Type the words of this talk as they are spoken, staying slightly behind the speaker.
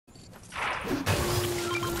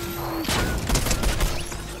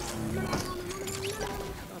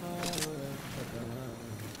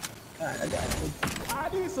I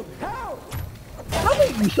need some help. How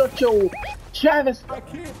about you shut your Travis? I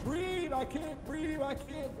can't breathe. I can't breathe. I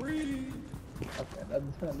can't breathe. Okay,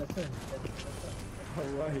 that's him. All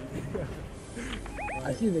right.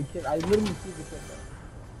 I see the kid. I literally see the kid.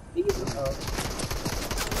 He gets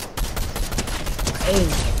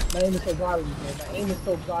my aim is so godly, bro. My aim is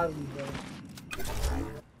so godly, bro.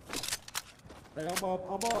 Hey, I'm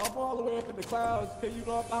all the way up in the clouds. Can you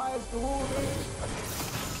know I'm the highest the room, man?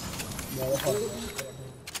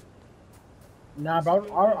 Nah, bro.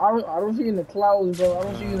 I don't see you in the clouds, bro. I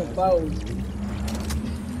don't see you in the clouds.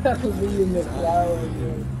 I don't see you in the clouds,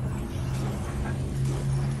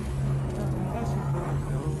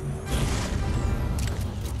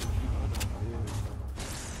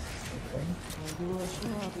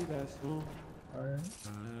 bro. Alright.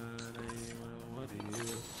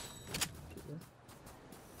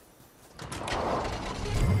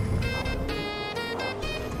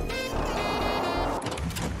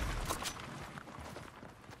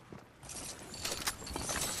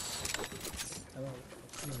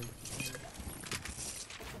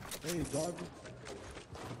 Hey, Jarvis.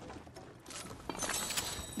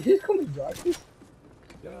 Did you call me Jarvis?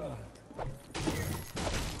 Yeah.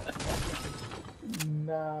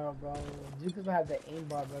 Nah, bro. Just because I have the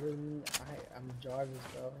aimbot better than me, I'm Jarvis,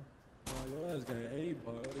 bro. Oh, your ass got an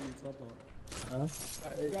aimbot. What are you talking about? Huh?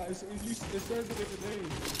 Yeah, it says it in the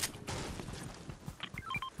name.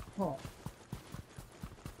 Huh.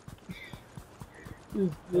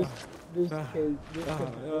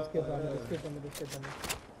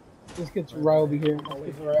 This kid's right over here.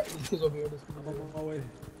 This kid's over here. I'm on my way.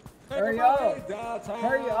 Hurry up!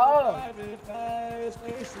 Hurry up!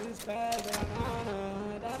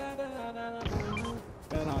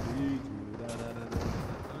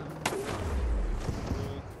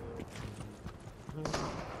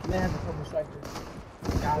 Man, have a couple strikers.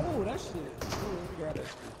 Oh, that shit. Oh, you got that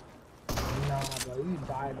shit. Nah, bro, you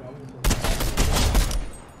died, bro.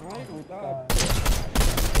 I ain't gonna die.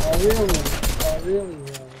 Oh, really? Oh, really,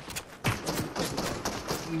 bro?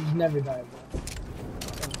 You never died, bro.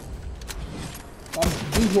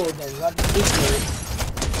 These words, though. Not these words.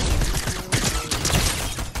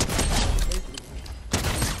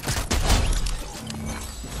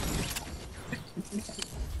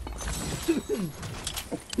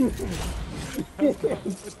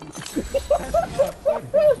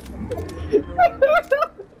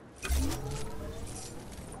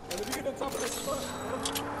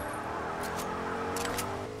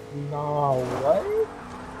 No, what?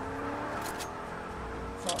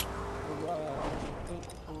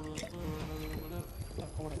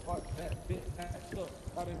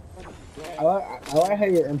 I like how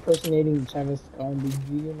you're impersonating Travis Scott. Do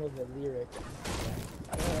you know the lyric?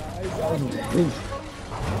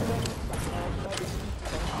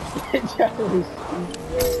 Travis,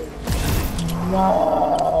 no,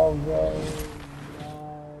 bro.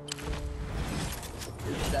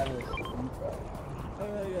 Travis, bro.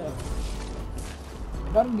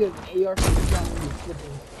 If I don't get an AR from this guy, I'm gonna be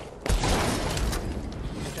flipping.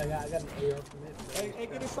 Okay, I got an AR from it. Hey,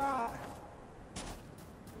 get inside.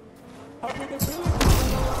 You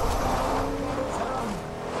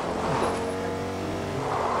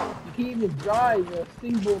can't even drive a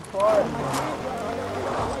single car.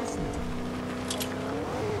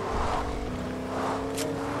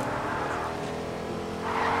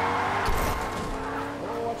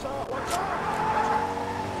 Watch out.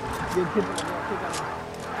 Good kick on.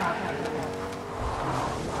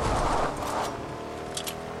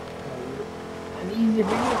 And easy for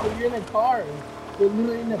you if you're in a car. You're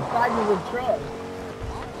literally in the back of the truck.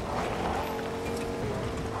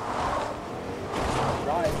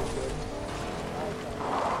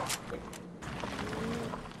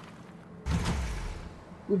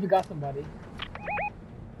 We forgot somebody.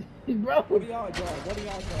 Bro. What do y'all got?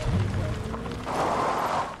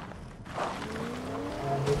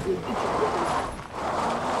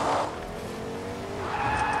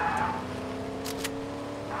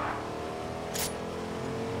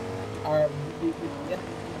 Alright, we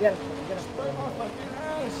get it. Straight off like an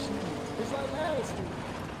ass shoot. It's like last week.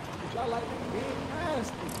 But y'all like being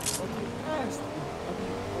nasty. Or being nasty.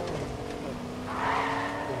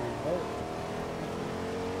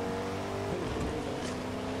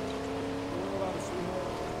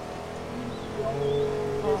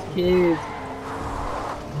 Kids.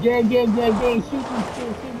 Gang.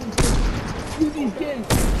 Shoot these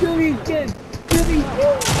kids.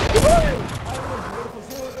 Come on.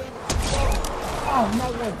 Oh,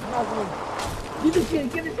 not one. Give this kid.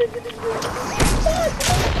 Come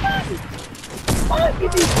on,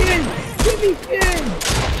 give these kids.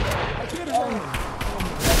 I get it.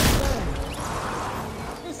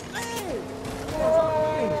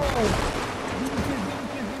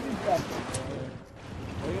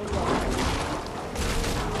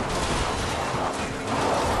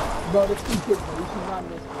 Bro, this two kids, bro. You should not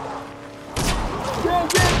miss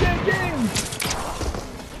game!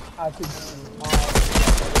 I could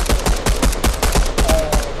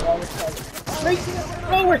bro, it's like...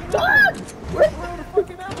 Bro, we're stuck! We're the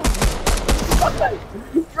fucking apple!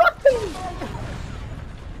 Run!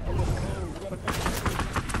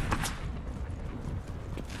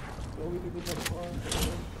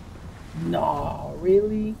 No,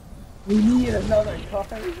 really? We need another car?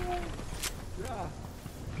 Yeah.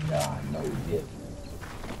 Nah, no dip.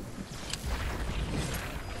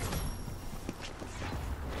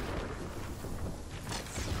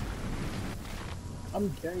 I'm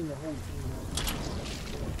carrying the whole team.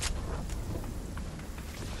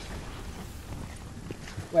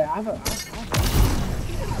 Wait, I have a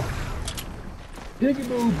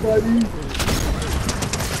Peekaboo, buddy.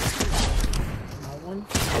 Not one.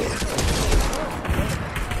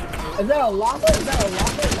 Is that a lava? Is that a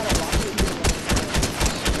lava? Is that a lava?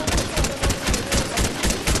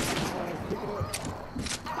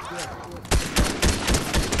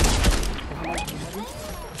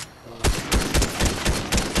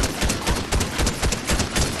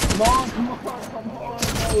 Come on, come on, come on.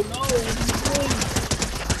 No, no, what are you doing?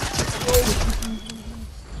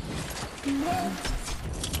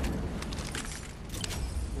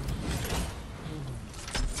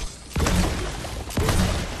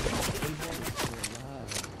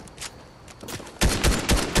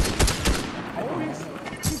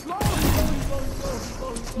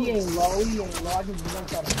 He ain't low, he ain't low. I just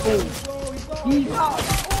jumped out of food. He's out.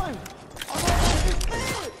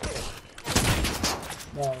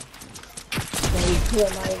 No. So he's still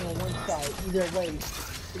not even on one side. Either way.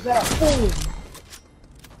 Is that a fool?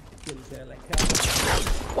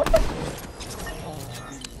 What the?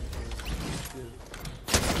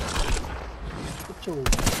 Get your...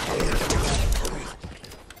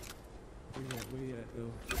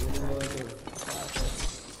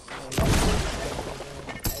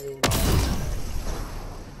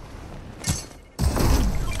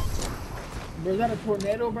 Bro, is that a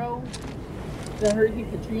tornado, bro? Is that Hurricane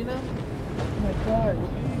Katrina? Oh my god.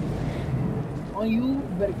 On you, you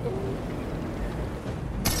better kill me.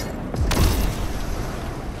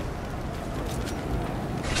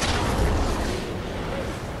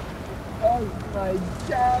 Oh my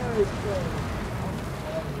god, bro.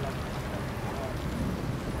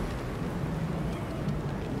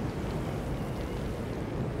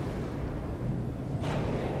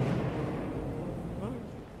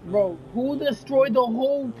 Bro, who destroyed the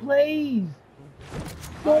whole place?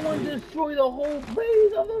 Someone destroyed the whole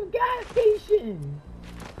place of the gas station.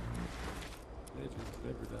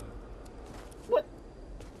 Never died. What?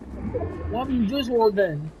 Why did you just roll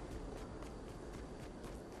then?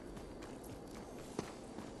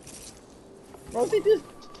 Bro, they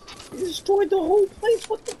destroyed the whole place.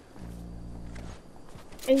 What the?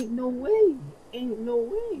 Ain't no way. Ain't no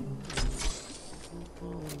way.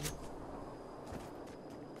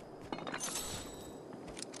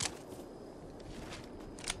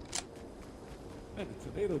 Man, the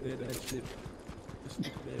tornado did that shit. This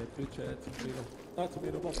man, bitch ass tomato. Not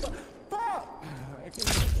tomato, but fuck! I can't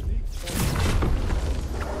sleep.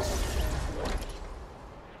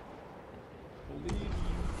 Believe me.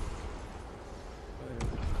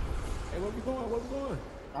 Hey, where we going? Where we going?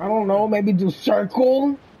 I don't know. Maybe do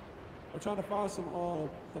circle. I'm trying to find some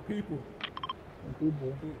people.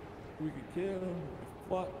 People. We can kill them.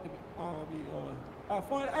 Fuck.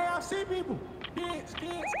 Find. Hey, I see people. Kids.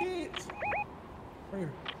 Right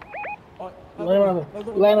here.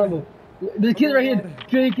 Land on them. The kids right here.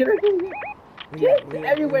 Kids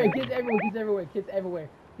everywhere. Kids everywhere.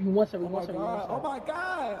 We can one shot. Oh my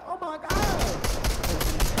god.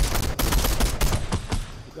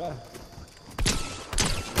 God.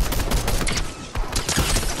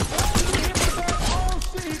 Oh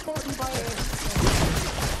shit, he caught me by ass.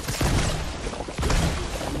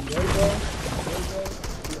 There you go.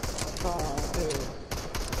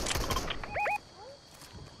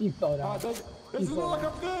 He fell down. Does it look like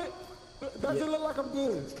I'm good? Does it look like I'm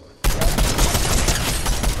good?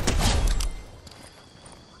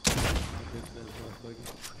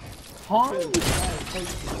 Huh?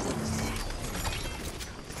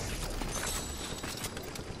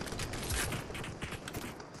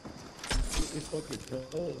 It's fucking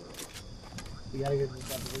good. We gotta get this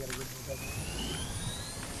done.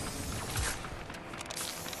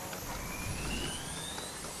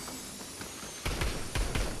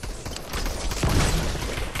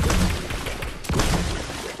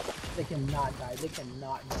 They cannot die.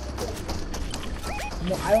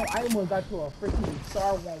 No, I almost got to a freaking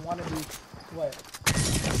star one. Wanna be what?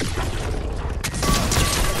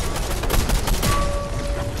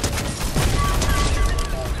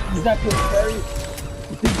 Is that your furry?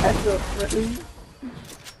 Is that your furry?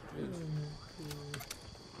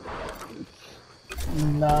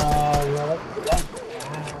 Nah, bro. That's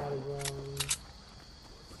bad, bro.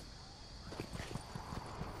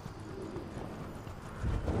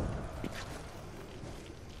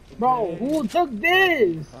 Bro, who took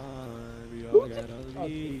this? We all Who took? gotta Okay.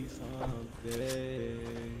 leave someday.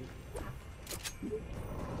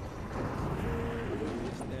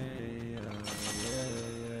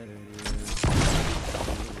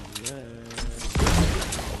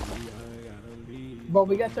 Bro,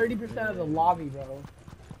 we got 30% of the lobby, bro.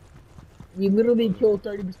 We literally killed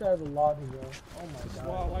 30% of the lobby, bro. Oh my That's god.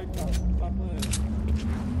 why I like that. Stop playing.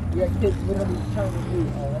 We got kids literally trying to do.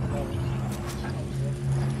 Oh, that's all.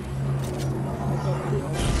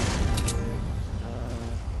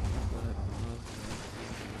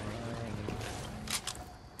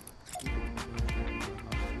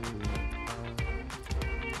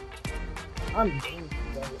 I'm dancing,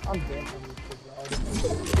 bro. I'm dancing on this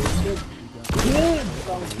shit, bro. Kids,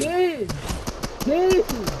 bro. Kids. Kids.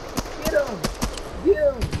 Get him. Get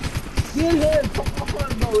him. Get him. Come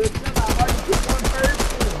on, bro. It's not that hard to get one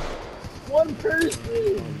person. One person.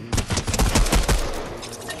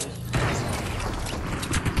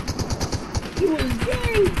 He was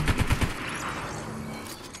gay.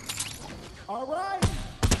 All right.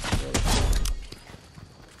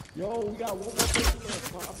 Yo, we got one more person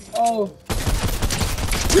left. Oh.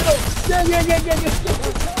 Yeah.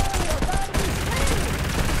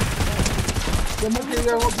 One more thing,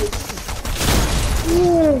 one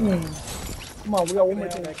more. Come on, we got one more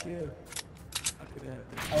thing.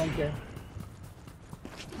 I don't care.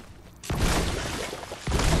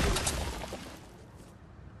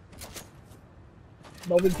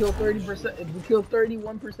 But we killed 30%. We killed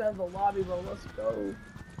 31% of the lobby, bro. Let's go.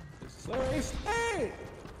 It's hey!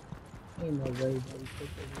 Ain't no way, bro. We killed 31%.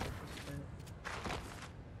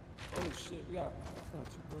 Oh shit, we got 2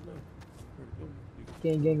 more left.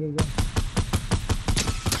 Gang.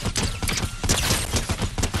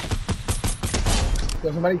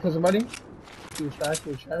 Kill somebody. He was trash.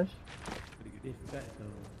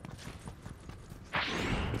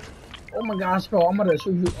 Oh my gosh, bro. I'm gonna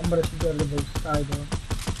shoot you out of the sky, bro.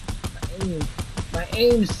 My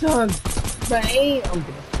aim sucks. My aim. I'm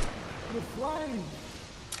dead. You're flying.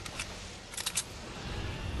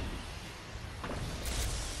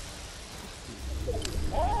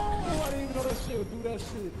 Oh, I didn't even know that shit would do that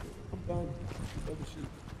shit. I'm done. Other shit.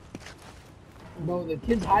 Bro, the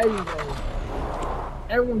kid's hiding, bro.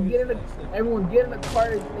 Everyone get in the car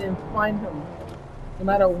and find him. No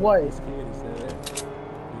matter what. This kid is sad.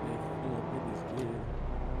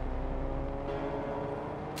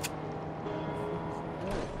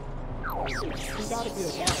 He gotta be a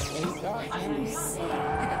bot. He got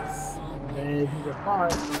Man, he's a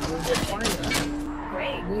bot. He's a fine.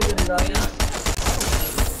 Great.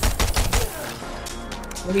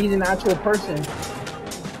 Maybe he's an actual person.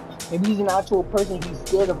 Maybe he's an actual person. He's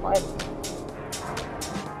scared of fighting.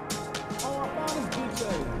 Oh, I found his DJ.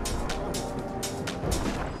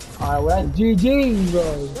 Alright, well that's GG, bro.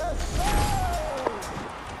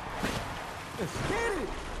 Let's get it.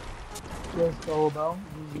 Let's go, bro.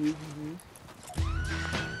 GG.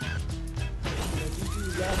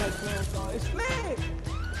 It's lit.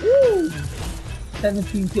 Woo!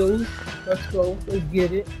 17 kills. Let's go. Let's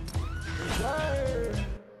get it.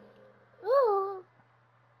 Oh.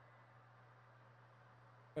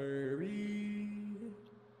 Hurry.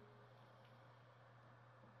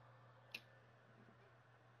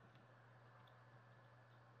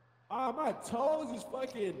 Ah, my toes is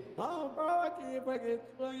fucking numb, bro. I can't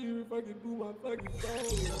fucking do my fucking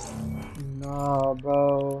toes. Nah,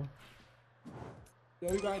 bro. Yo,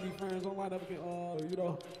 you got any friends online that we can,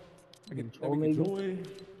 I can join?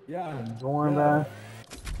 Yeah. Join, bro.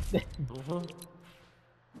 Uh-huh.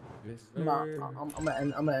 Yes, sir. Nah, I'm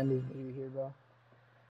gonna end this video here, bro.